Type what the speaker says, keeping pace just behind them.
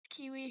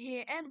Kiwi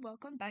here and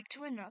welcome back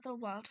to another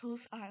Wild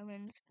Horse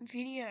Islands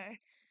video.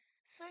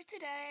 So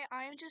today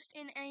I am just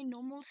in a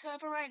normal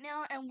server right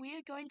now and we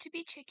are going to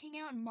be checking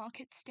out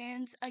market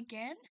stands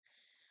again.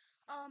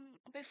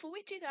 Before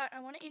we do that, I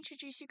want to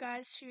introduce you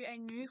guys to a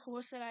new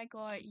horse that I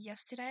got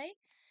yesterday.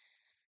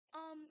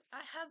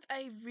 I have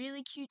a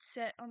really cute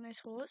set on this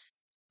horse,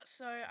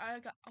 so I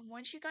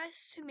want you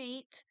guys to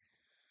meet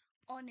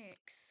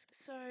Onyx.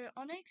 So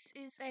Onyx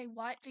is a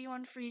white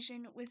V1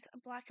 Frisian with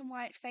black and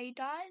white fade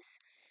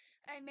dyes.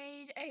 I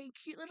made a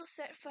cute little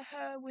set for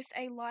her with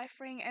a life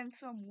ring and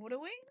some water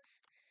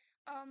wings.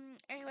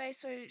 Anyway,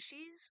 so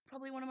she's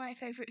probably one of my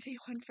favorite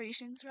V1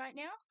 Frisians right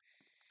now.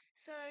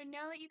 So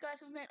now that you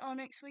guys have met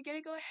Onyx, we're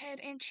gonna go ahead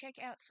and check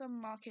out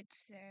some market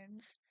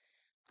stands.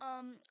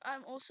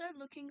 I'm also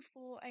looking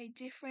for a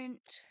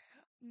different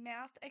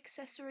mouth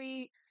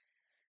accessory,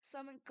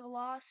 some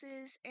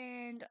glasses,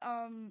 and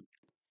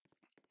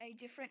a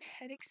different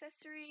head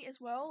accessory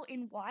as well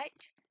in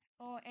white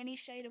or any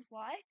shade of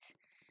white.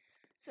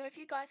 So if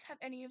you guys have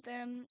any of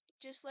them,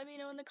 just let me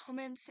know in the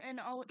comments and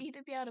I'll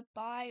either be able to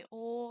buy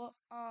or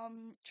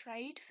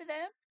trade for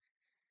them.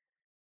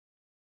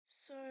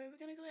 So we're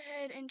going to go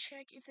ahead and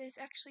check if there's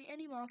actually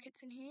any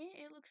markets in here.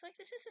 It looks like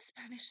this is a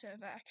Spanish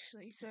server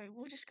actually, so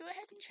we'll just go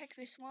ahead and check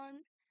this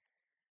one.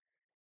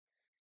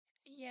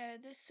 Yeah,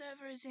 this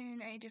server is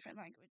in a different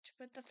language,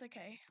 but that's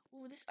okay.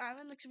 Oh, this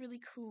island looks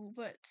really cool,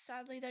 but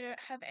sadly they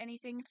don't have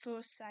anything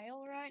for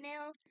sale right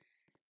now.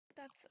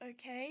 That's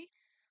okay.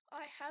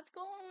 I have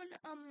gone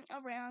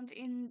around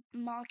in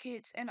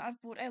markets and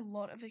I've bought a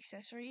lot of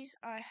accessories.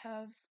 I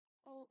have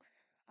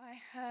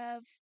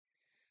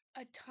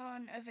a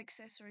ton of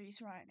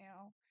accessories right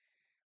now.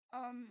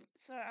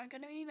 So I'm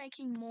gonna be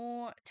making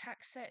more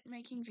tax set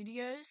making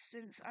videos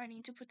since I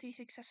need to put these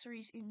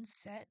accessories in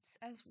sets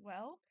as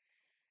well.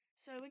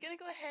 So we're gonna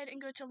go ahead and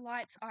go to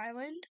Lights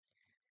Island.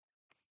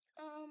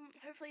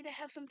 Hopefully they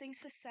have some things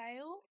for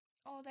sale.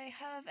 Oh, they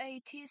have a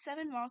tier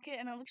 7 market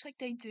and it looks like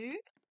they do.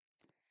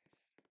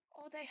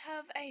 Oh, they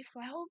have a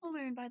flower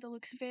balloon by the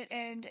looks of it,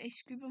 and a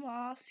scuba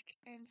mask,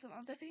 and some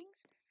other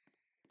things.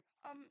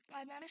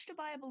 I managed to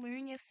buy a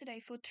balloon yesterday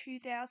for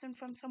 2,000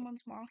 from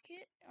someone's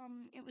market.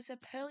 It was a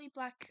pearly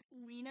black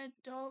wiener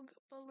dog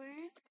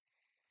balloon.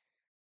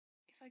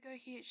 If I go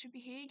here, it should be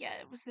here. Yeah,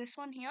 it was this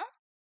one here.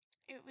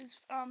 It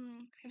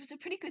was a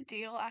pretty good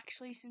deal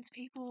actually, since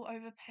people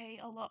overpay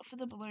a lot for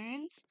the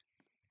balloons.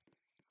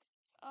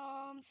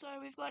 So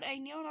we've got a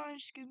neon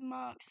orange scuba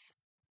mask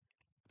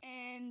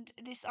and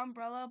this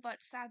umbrella,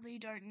 but sadly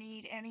don't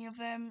need any of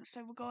them,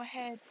 so we'll go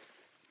ahead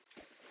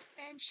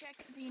and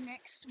check the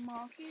next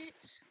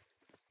market.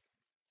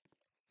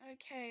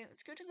 Okay,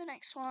 let's go to the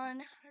next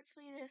one.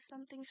 Hopefully there's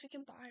some things we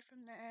can buy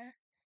from there.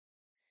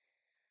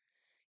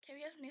 Okay,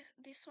 we have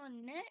this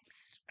one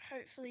next.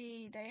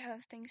 Hopefully they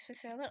have things for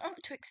sale that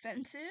aren't too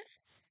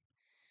expensive.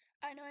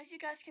 I know, as you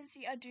guys can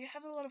see, I do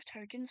have a lot of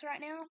tokens right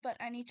now, but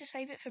I need to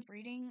save it for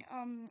breeding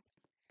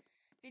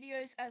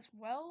videos as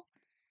well.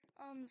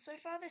 So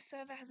far this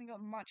server hasn't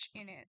got much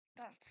in it.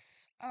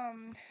 That's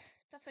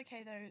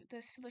okay though.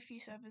 There's still a few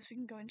servers we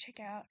can go and check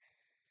out.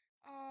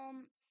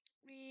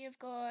 We have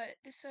got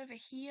this server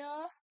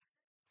here.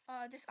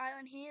 This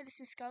island here. This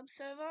is Scub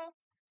server.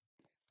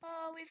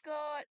 We've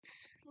got.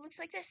 Looks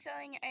like they're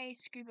selling a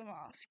scuba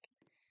mask.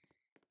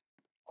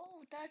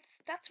 Oh,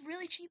 that's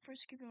really cheap for a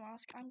scuba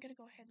mask. I'm gonna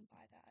go ahead and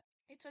buy that.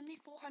 It's only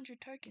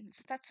 400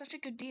 tokens. That's such a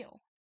good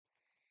deal.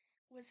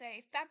 Was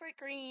a fabric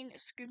green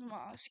scuba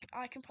mask.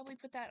 I can probably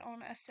put that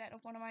on a set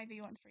of one of my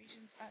V1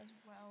 Frisians as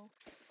well.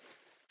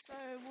 So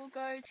we'll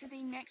go to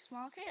the next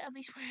market. At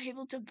least we're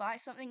able to buy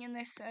something in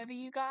this server,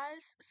 you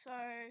guys. So,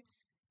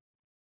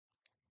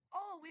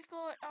 oh, we've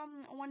got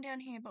one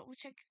down here, but we'll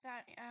check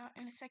that out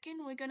in a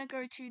second. We're gonna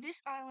go to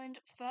this island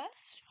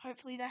first.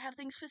 Hopefully they have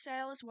things for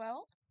sale as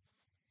well.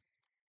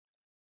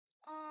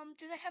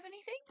 Do they have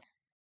anything?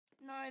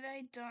 No,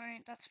 they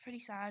don't. That's pretty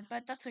sad,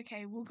 but that's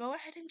okay. We'll go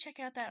ahead and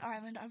check out that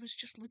island I was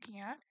just looking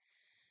at.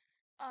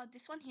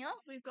 This one here,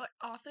 we've got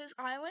Arthur's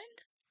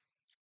Island.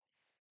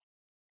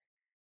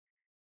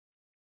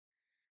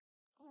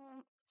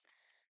 Um,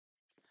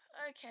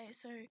 okay,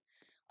 so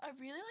I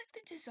really like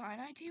the design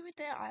idea with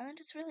their island.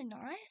 It's really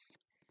nice.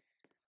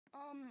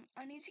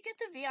 I need to get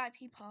the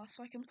VIP pass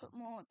so I can put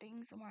more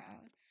things on my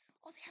island.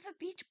 Oh, they have a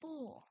beach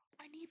ball.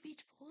 I need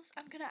beach balls.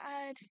 I'm gonna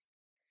add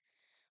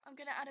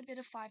a bit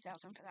of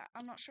 5,000 for that.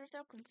 I'm not sure if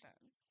they'll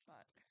confirm,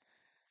 but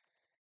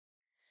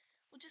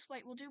we'll just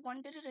wait. We'll do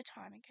one bid at a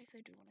time in case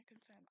they do want to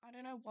confirm. I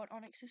don't know what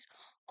Onyx is.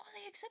 Oh,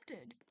 they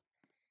accepted.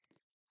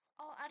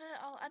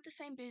 I'll add the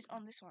same bid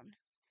on this one.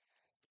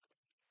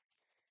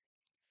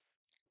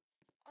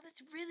 Oh,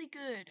 that's really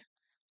good.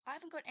 I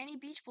haven't got any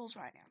beach balls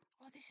right now.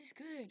 Oh, this is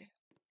good.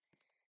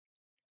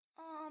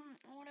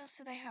 What else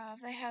do they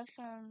have? They have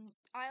some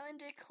island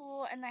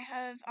decor and they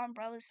have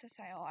umbrellas for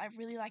sale. I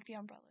really like the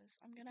umbrellas.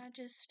 I'm gonna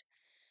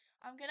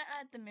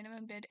add the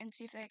minimum bid and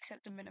see if they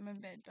accept the minimum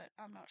bid, but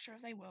I'm not sure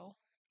if they will.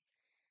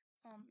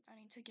 I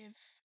need to give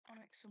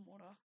Onyx some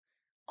water.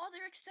 Oh,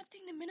 they're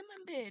accepting the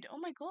minimum bid. Oh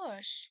my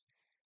gosh.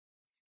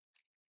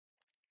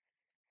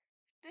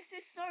 This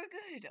is so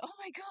good. Oh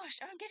my gosh,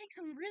 I'm getting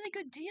some really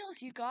good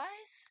deals, you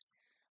guys.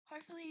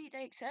 Hopefully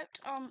they accept.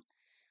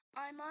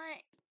 I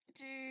might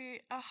do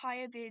a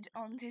higher bid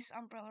on this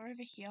umbrella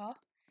over here.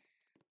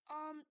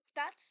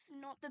 That's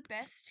not the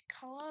best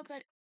color,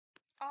 but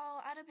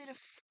I'll add a bid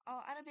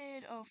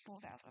of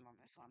 4,000 on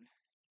this one.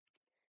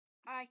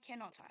 I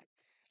cannot type.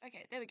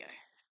 Okay, there we go.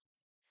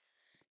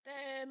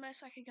 They're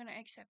most likely gonna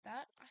accept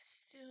that.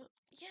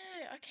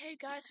 Yeah, okay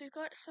guys, we've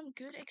got some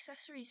good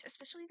accessories,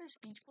 especially those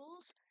beach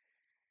balls,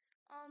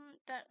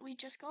 that we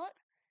just got.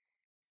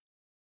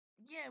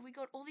 Yeah, we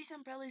got all these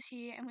umbrellas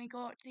here, and we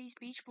got these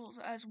beach balls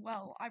as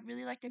well. I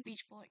really like the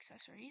beach ball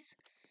accessories.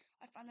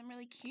 I find them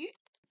really cute.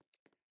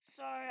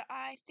 So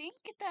I think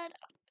that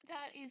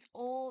is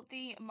all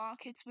the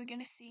markets we're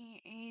gonna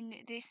see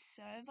in this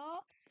server.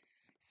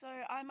 So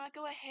I might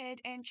go ahead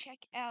and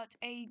check out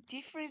a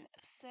different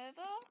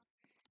server.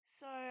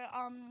 So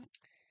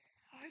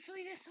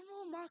hopefully there's some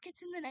more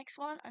markets in the next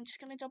one. I'm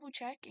just gonna double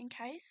check in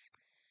case.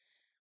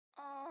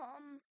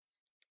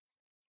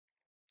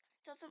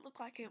 Doesn't look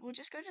like it. We'll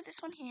just go to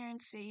this one here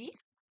and see.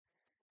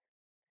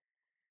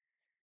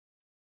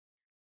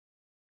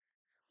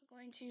 We're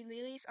going to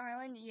Lily's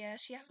Island. Yeah,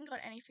 she hasn't got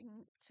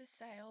anything for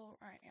sale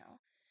right now.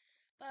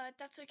 But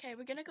that's okay.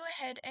 We're gonna go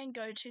ahead and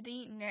go to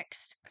the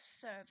next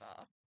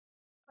server.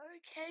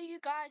 Okay, you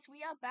guys,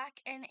 we are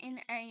back and in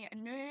a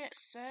new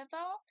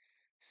server.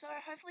 So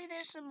hopefully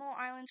there's some more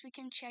islands we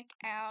can check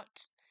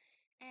out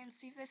and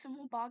see if there's some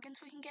more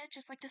bargains we can get,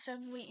 just like the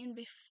server we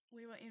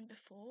were in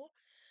before.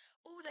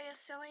 Oh, they are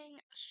selling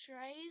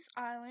Strays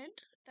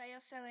Island. They are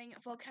selling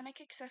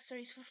volcanic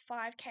accessories for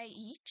 5k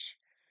each.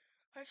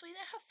 Hopefully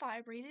they have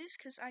fire breathers,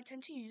 because I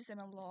tend to use them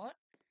a lot.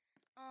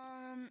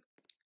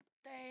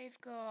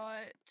 They've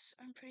got,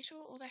 I'm pretty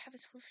sure all they have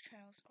is hoof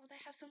trails. Oh, they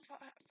have some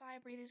fire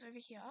breathers over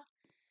here.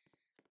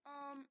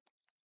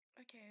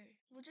 Okay,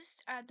 we'll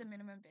just add the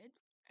minimum bid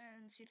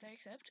and see if they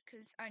accept,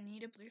 because I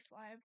need a blue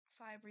fire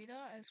breather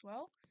as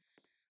well.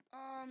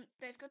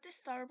 They've got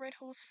this thoroughbred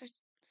horse for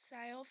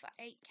sale for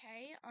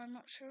 8k. I'm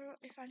not sure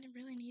if I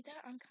really need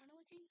that. I'm kind of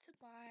looking to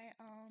buy,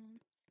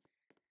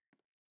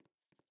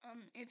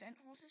 event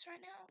horses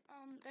right now.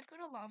 They've got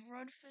a love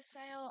rod for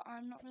sale.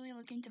 I'm not really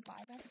looking to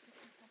buy that if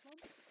that's a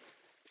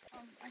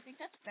problem. I think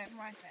that's them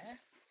right there.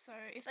 So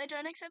if they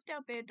don't accept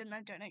our bid, then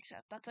they don't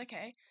accept. That's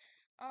okay.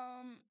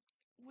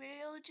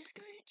 We'll just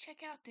go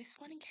check out this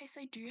one in case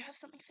they do have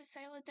something for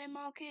sale at their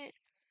market.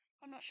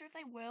 I'm not sure if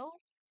they will.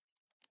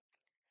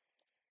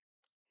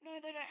 No,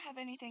 they don't have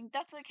anything.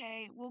 That's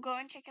okay. We'll go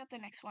and check out the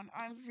next one.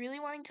 I'm really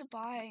wanting to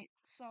buy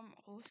some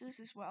horses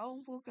as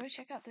well. We'll go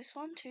check out this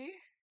one too.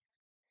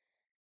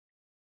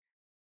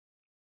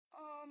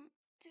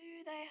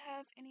 Do they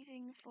have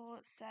anything for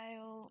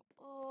sale?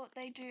 Or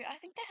they do. I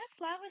think they have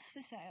flowers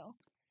for sale.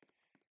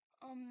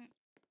 How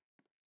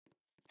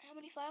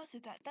many flowers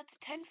is that? That's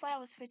 10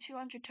 flowers for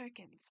 200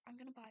 tokens. I'm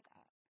gonna buy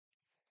that.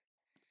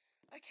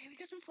 Okay, we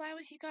got some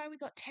flowers, you guys. We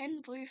got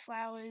 10 blue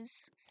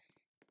flowers.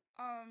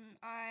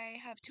 I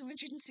have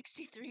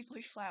 263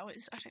 blue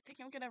flowers. I don't think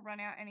I'm gonna run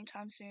out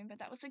anytime soon, but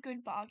that was a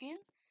good bargain.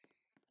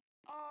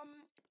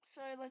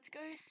 So let's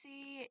go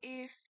see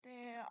if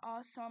there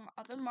are some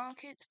other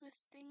markets with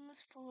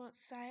things for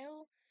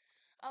sale.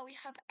 We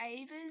have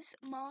Ava's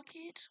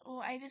Market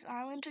or Ava's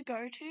Island to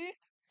go to.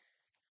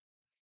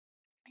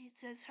 It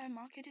says her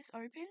market is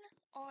open.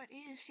 Oh, it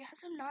is. She has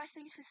some nice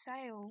things for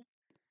sale.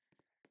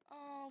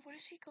 Oh, what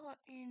has she got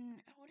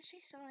in? What is she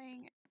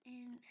selling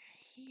in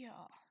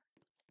here?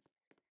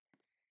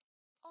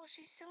 Oh,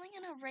 she's selling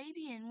an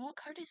Arabian. What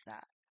code is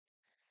that?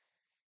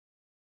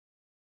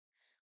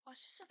 Oh,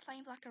 it's just a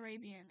plain black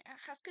Arabian.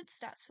 It has good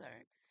stats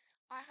though.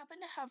 I happen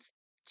to have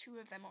two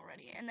of them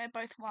already, and they're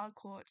both wild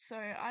caught, so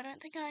I don't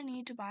think I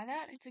need to buy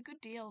that. It's a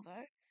good deal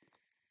though.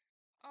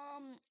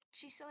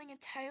 She's selling a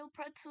tail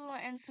pretzel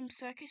and some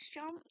circus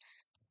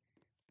jumps.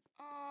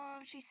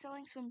 She's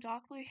selling some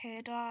dark blue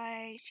hair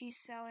dye. She's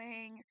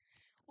selling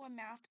a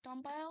mouth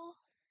dumbbell.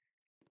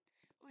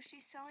 Well,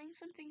 she's selling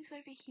some things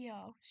over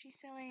here. She's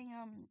selling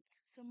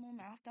some more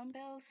mouth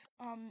dumbbells.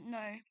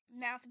 No,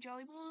 mouth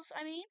jolly balls,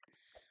 I mean.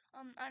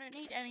 I don't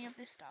need any of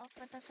this stuff,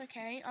 but that's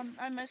okay.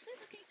 I'm mostly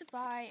looking to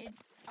buy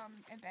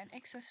event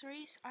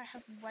accessories. I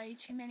have way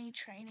too many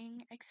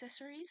training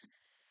accessories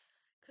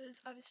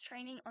because I was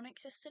training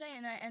Onyx yesterday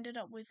and I ended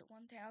up with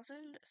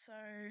 1,000, so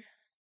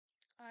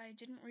I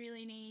didn't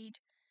really need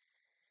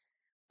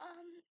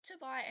to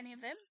buy any of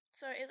them.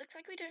 So it looks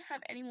like we don't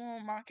have any more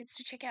markets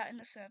to check out in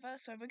the server,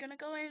 so we're gonna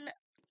go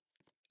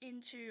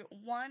into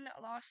one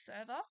last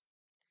server.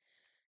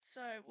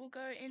 So we'll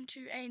go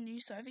into a new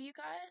server, you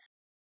guys.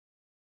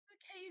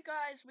 Okay, you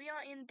guys, we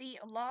are in the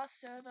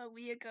last server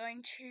we are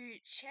going to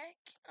check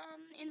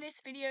in this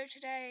video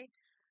today.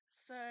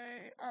 So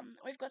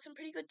we've got some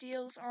pretty good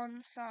deals on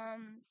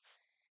some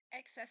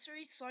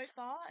accessories so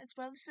far, as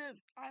well as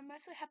I'm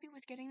mostly happy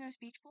with getting those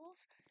beach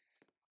balls.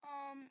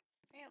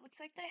 It looks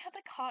like they have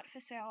a cart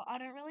for sale. I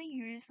don't really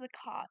use the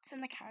carts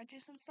and the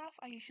carriages and stuff.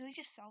 I usually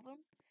just sell them.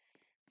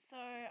 So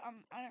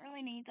I don't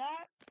really need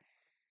that.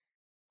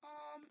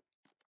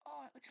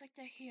 Oh, looks like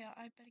they're here.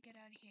 I better get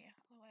out of here,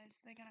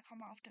 otherwise they're gonna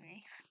come after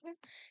me.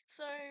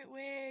 So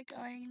we're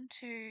going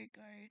to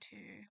go to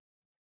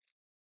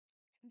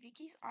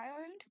Vicky's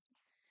Island.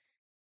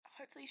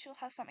 Hopefully she'll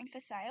have something for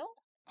sale.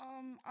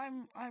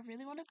 I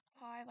really want to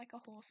buy like a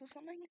horse or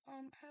something.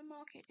 Her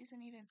market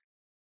isn't even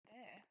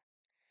there.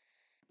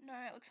 No,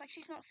 it looks like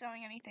she's not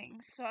selling anything.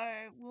 So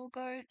we'll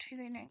go to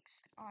the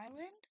next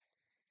island.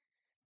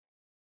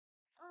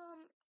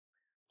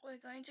 We're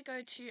going to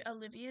go to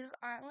Olivia's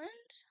Island.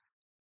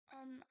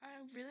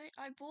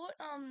 I bought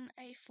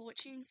a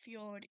Fortune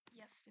Fjord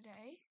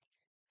yesterday.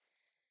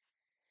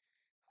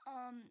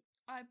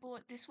 I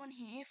bought this one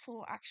here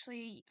for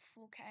actually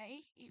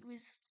 4K. It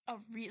was a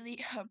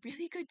really a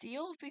really good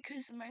deal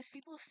because most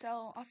people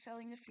are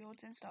selling the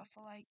fjords and stuff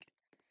for like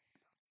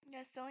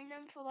they're selling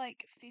them for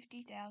like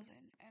 50,000,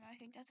 and I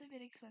think that's a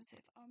bit expensive.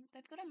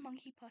 They've got a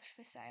monkey plush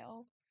for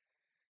sale,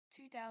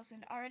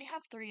 2,000. I already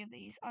have 3 of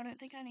these. I don't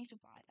think I need to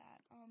buy that.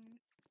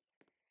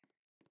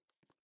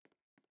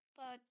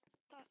 But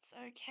that's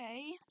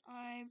okay.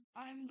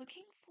 I'm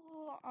looking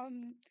for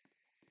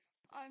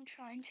I'm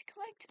trying to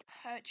collect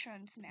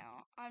Percherons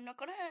now. I'm not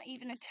gonna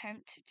even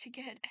attempt to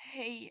get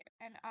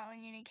an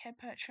Island Unicare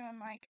Percheron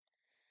like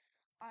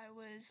I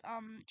was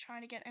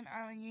trying to get an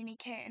Island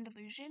Unicare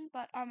Andalusian,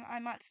 but I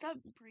might start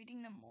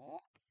breeding them more.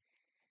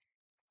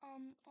 Oh,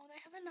 they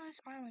have a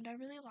nice island. I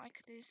really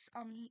like this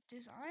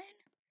design.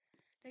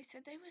 They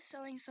said they were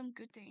selling some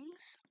good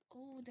things.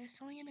 Oh, they're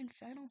selling an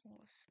Infernal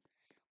Horse.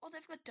 Oh,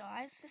 they've got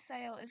dyes for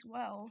sale as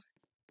well.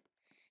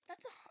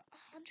 That's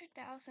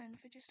 100,000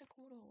 for just a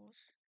quarter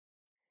horse.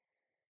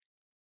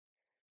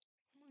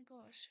 Oh my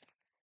gosh.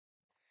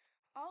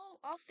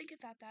 I'll think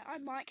about that. I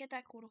might get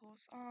that quarter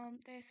horse.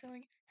 They're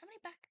selling how many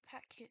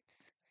backpack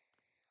kits?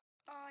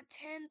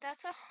 10.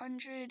 That's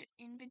 100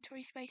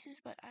 inventory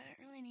spaces, but I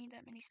don't really need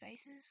that many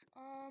spaces.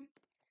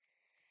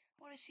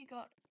 What has she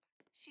got?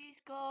 She's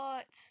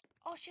got.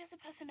 Oh, she has a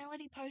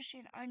personality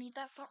potion. I need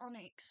that for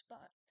Onyx,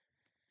 but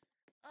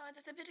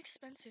that's a bit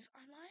expensive.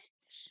 I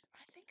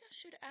think I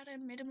should add a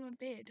minimum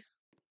bid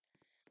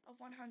of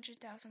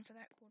 100,000 for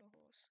that quarter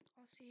horse.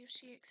 I'll see if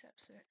she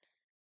accepts it.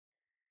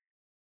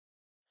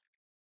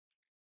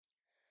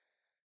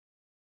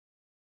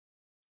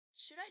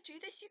 Should I do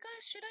this, you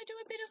guys? Should I do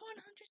a bid of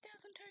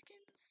 100,000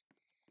 tokens?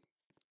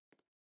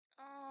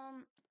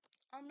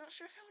 I'm not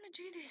sure if I want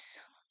to do this.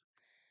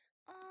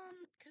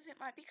 Because it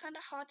might be kind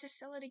of hard to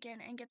sell it again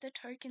and get the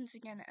tokens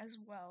again as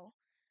well.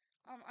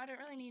 I don't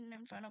really need an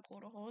Infernal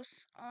Quarter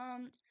Horse.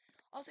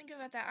 I'll think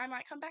about that. I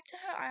might come back to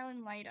her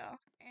island later,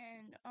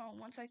 and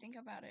once I think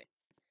about it.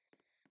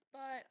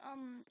 But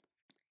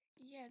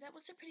yeah, that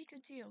was a pretty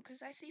good deal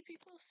because I see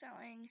people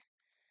selling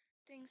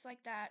things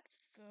like that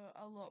for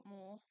a lot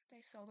more.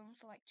 They sell them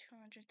for like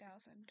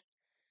 200,000.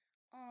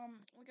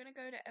 We're gonna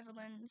go to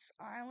Evelyn's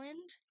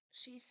Island.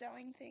 She's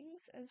selling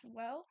things as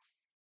well.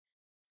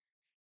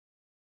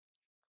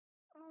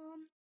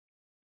 Um,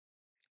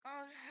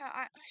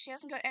 she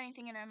hasn't got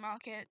anything in her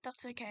market.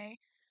 That's okay.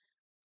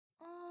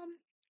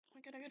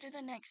 We're gonna go to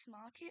the next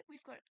market.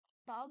 We've got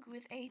Bug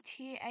with a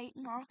tier 8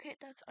 market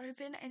that's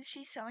open and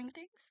she's selling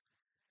things.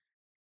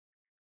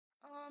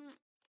 Um,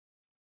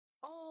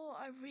 oh,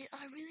 I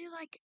really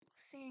like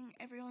seeing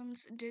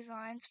everyone's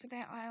designs for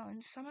their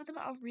islands. Some of them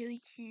are really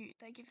cute.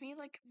 They give me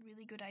like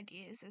really good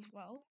ideas as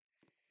well.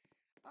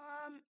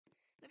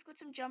 They've got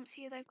some jumps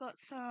here. They've got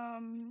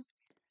some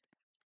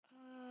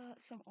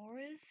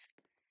auras.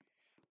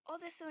 Oh,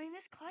 they're selling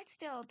this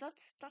Clydesdale.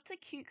 That's a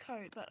cute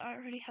coat, but I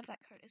already have that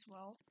coat as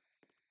well.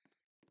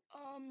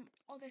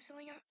 Oh, they're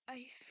selling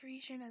a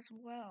Frisian as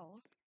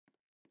well.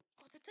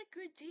 Oh, that's a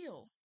good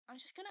deal. I'm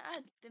just gonna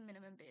add the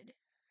minimum bid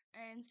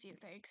and see if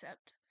they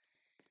accept.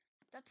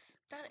 That's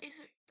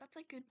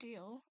a good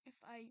deal if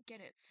I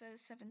get it for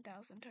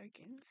 7,000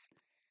 tokens.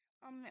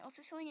 They're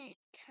also selling a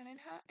cannon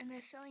hat and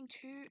they're selling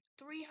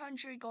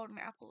 300 golden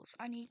apples.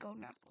 I need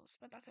golden apples,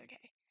 but that's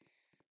okay.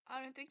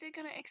 I don't think they're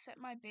gonna accept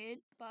my bid,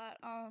 but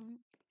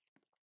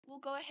we'll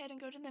go ahead and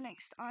go to the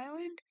next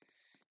island.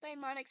 They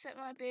might accept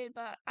my bid,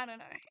 but I don't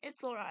know.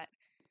 It's alright.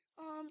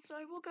 So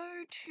we'll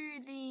go to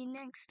the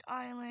next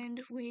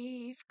island.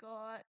 We've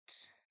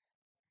got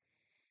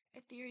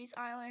Aetheri's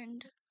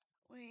Island.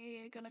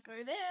 We're gonna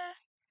go there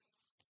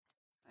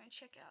and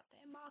check out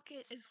their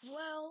market as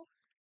well.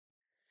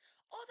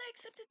 Oh, they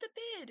accepted the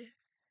bid!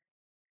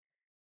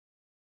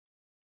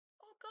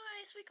 Oh,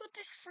 guys, we got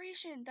this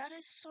Frisian. That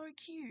is so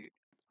cute.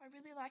 I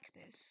really like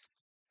this.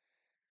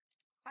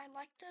 I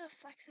like the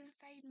flex and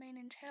fade mane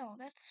and tail.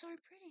 That's so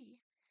pretty.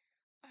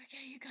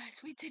 Okay, you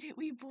guys, we did it.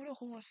 We bought a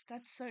horse.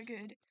 That's so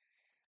good.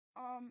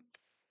 Ooh,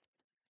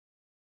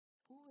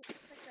 it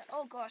looks like that.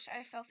 Oh gosh,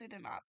 I fell through the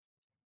map.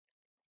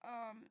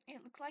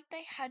 It looked like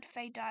they had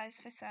fade dyes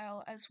for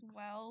sale as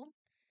well.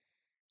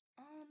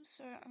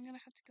 So I'm gonna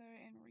have to go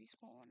and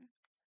respawn.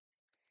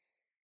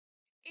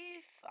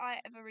 If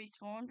I ever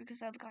respawn,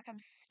 because I look like I'm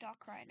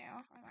stuck right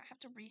now, I might have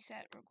to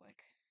reset real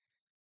quick.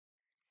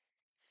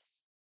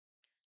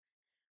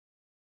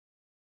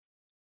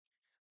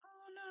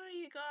 Oh no,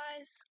 you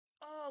guys.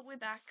 Oh, we're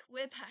back.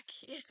 We're back.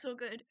 It's all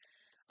good.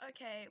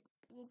 Okay,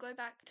 we'll go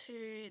back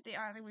to the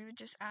island we were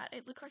just at.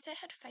 It looked like they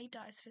had fade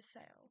dyes for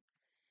sale,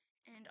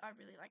 and I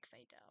really like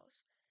fade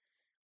dyes.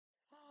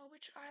 Oh,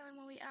 which island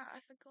were we at? I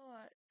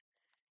forgot.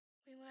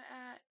 We were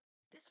at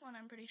this one,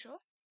 I'm pretty sure.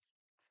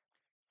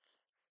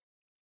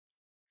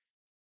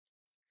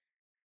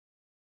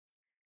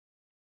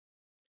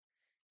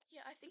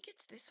 Yeah, I think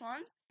it's this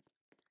one.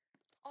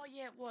 Oh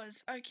yeah, it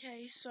was.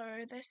 Okay,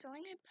 so they're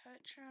selling a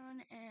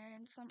Percheron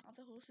and some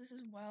other horses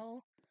as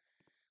well.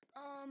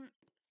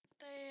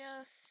 They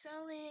are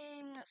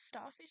selling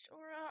Starfish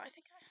Aura. I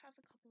think I have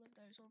a couple of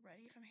those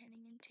already from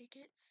handing in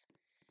tickets.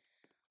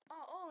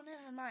 Oh,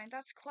 never mind.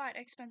 That's quite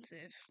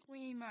expensive.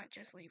 We might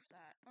just leave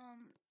that.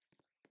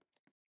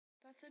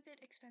 That's a bit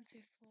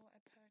expensive for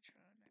a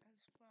Percheron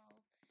as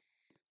well.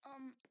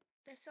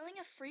 They're selling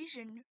a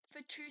Frisian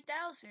for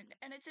 2,000,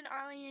 and it's an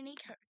Island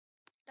Unico.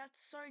 That's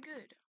so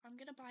good. I'm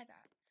gonna buy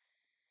that.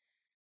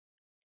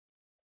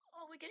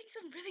 Oh, we're getting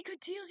some really good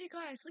deals, you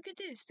guys. Look at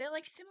this. They're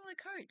like similar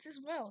coats as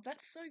well.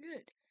 That's so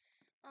good.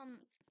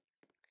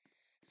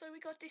 So we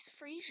got this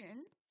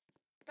Frisian.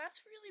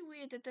 That's really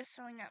weird that they're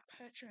selling that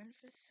Percheron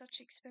for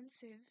such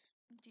expensive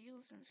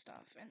deals and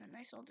stuff, and then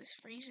they sold this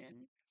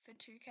Frisian for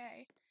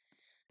 2k.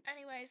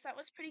 Anyways, that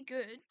was pretty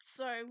good.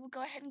 So we'll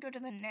go ahead and go to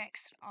the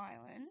next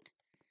island.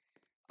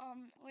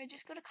 We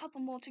just got a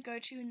couple more to go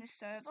to in the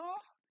server,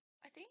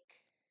 I think.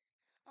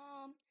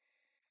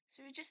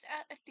 So we're just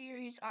at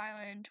Aetherius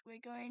Island. We're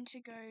going to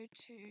go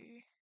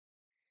to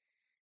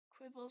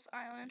Quibbles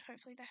Island.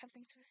 Hopefully they have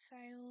things for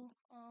sale.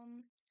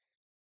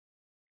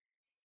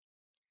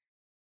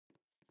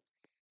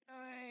 No.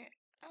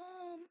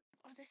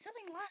 Are they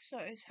selling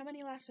lassos? How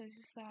many lassos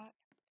is that?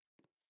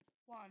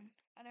 One.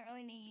 I don't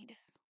really need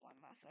one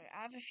lasso.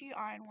 I have a few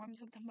iron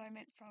ones at the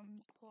moment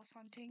from horse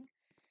hunting.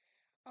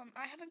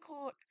 I haven't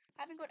got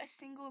a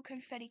single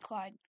confetti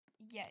Clyde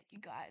yet, you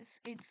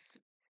guys. It's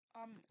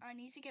I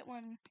need to get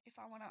one if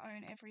I want to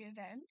own every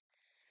event.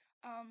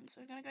 So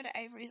we're gonna go to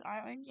Avery's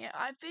Island. Yeah,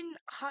 I've been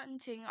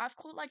hunting. I've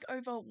caught like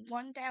over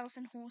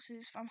 1,000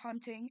 horses from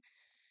hunting,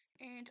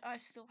 and I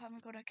still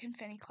haven't got a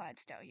confetti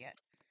Clydesdale yet.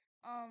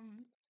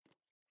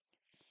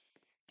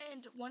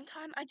 And one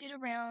time I did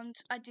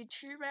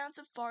 2 rounds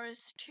of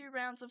forest, 2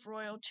 rounds of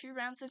royal, 2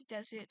 rounds of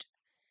desert,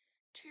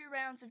 2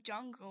 rounds of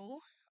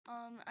jungle.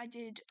 I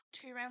did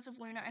 2 rounds of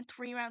Luna and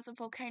 3 rounds of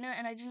volcano,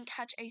 and I didn't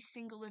catch a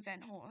single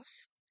event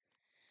horse.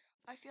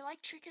 I feel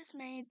like Trick has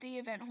made the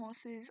event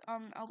horses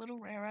a little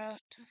rarer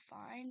to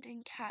find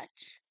and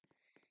catch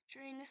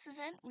during this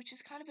event, which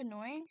is kind of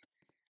annoying.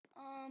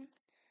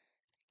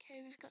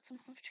 Okay, we've got some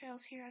hoof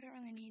trails here. I don't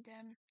really need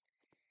them.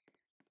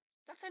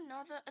 That's a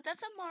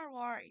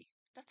Marwari.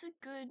 That's a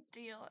good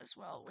deal as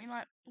well.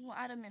 We'll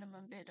add a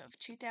minimum bid of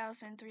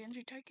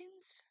 2,300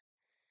 tokens.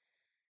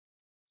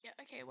 Yeah,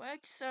 okay,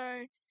 works.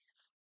 So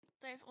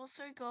they've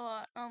also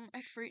got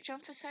a fruit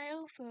jump for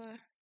sale for,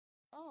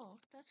 oh,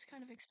 that's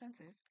kind of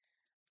expensive.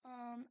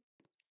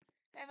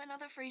 They have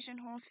another Frisian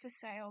horse for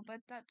sale,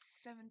 but that's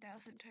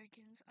 7,000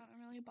 tokens. I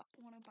don't really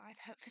want to buy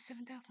that for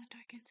 7,000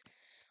 tokens.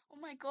 Oh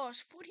my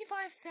gosh,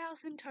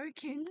 45,000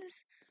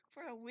 tokens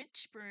for a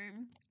witch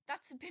broom.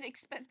 That's a bit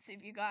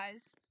expensive, you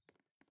guys.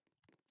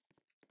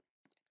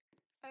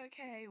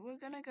 Okay, we're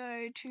gonna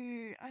go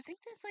to, I think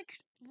there's like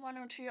 1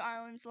 or 2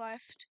 islands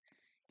left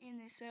in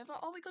this server.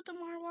 Oh, we got the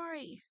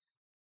Marwari.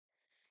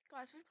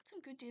 Guys, we've got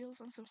some good deals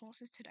on some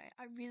horses today.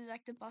 I really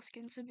like the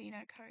Buskin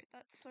Sabino coat.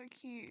 That's so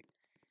cute.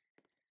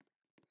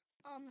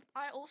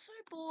 I also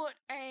bought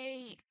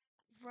a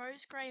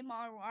Rose Grey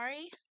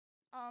Marwari.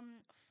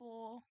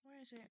 For,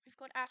 where is it? We've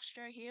got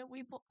Astro here.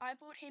 I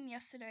bought him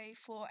yesterday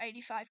for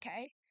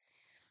 85k.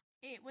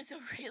 It was a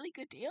really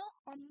good deal.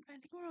 I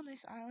think we're on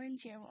this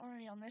island. Yeah, we're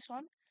already on this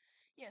one.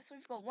 Yeah, so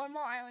we've got one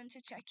more island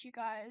to check, you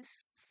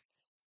guys.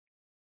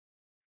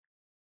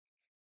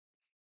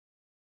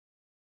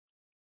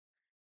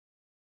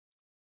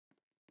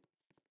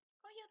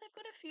 Oh yeah, they've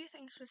got a few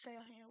things for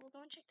sale here. We'll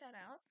go and check that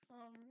out.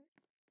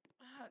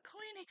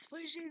 Coin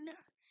Explosion.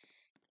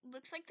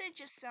 Looks like they're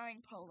just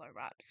selling polo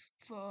wraps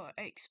for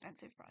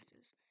expensive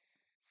prices.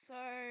 So,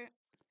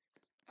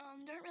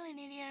 don't really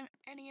need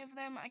any of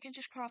them. I can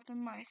just craft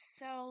them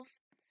myself.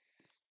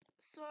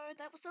 So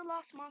that was the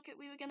last market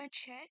we were gonna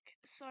check.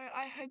 So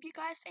I hope you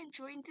guys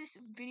enjoyed this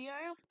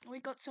video.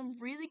 We got some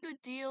really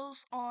good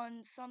deals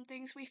on some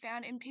things we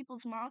found in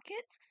people's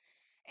markets,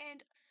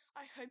 and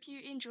I hope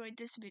you enjoyed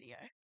this video.